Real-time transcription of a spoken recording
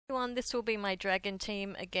This will be my dragon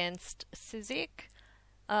team against Sizzik.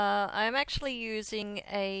 I'm actually using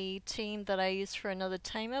a team that I used for another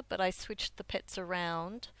tamer, but I switched the pets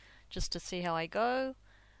around just to see how I go.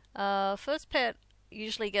 First pet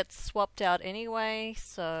usually gets swapped out anyway,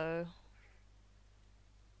 so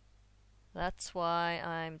that's why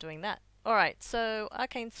I'm doing that. Alright, so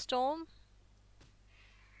Arcane Storm.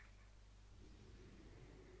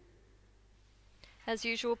 As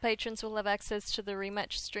usual, patrons will have access to the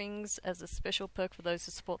rematch strings as a special perk for those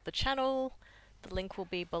who support the channel. The link will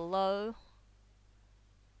be below.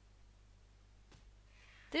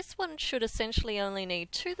 This one should essentially only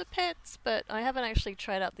need 2 the pets, but I haven't actually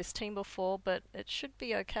tried out this team before, but it should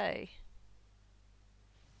be okay.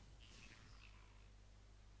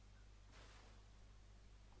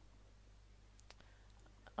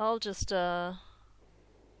 I'll just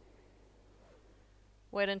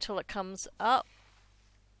wait until it comes up,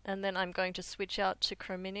 and then I'm going to switch out to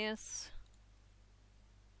Chrominius.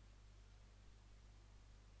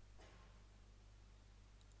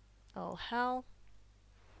 I'll howl.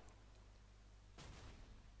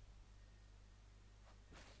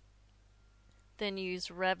 Then use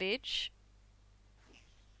Ravage.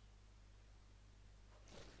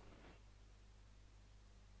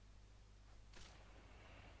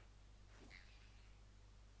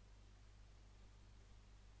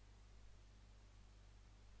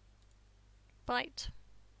 Bite.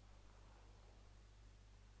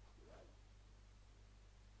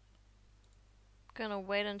 Gonna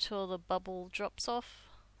wait until the bubble drops off.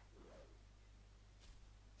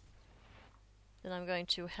 Then I'm going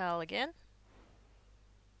to howl again.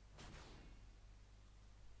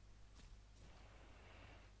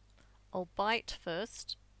 I'll bite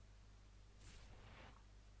first.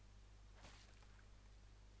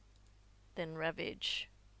 Then Ravage.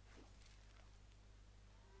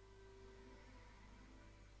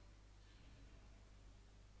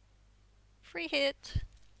 Free hit.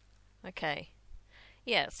 Okay.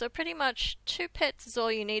 Yeah, so pretty much 2 pets is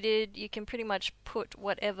all you needed. You can pretty much put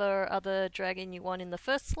whatever other dragon you want in the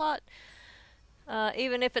first slot.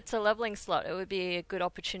 Even if it's a leveling slot, it would be a good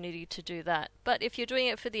opportunity to do that. But if you're doing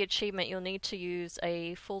it for the achievement, you'll need to use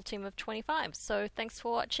a full team of 25. So thanks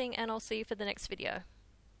for watching, and I'll see you for the next video.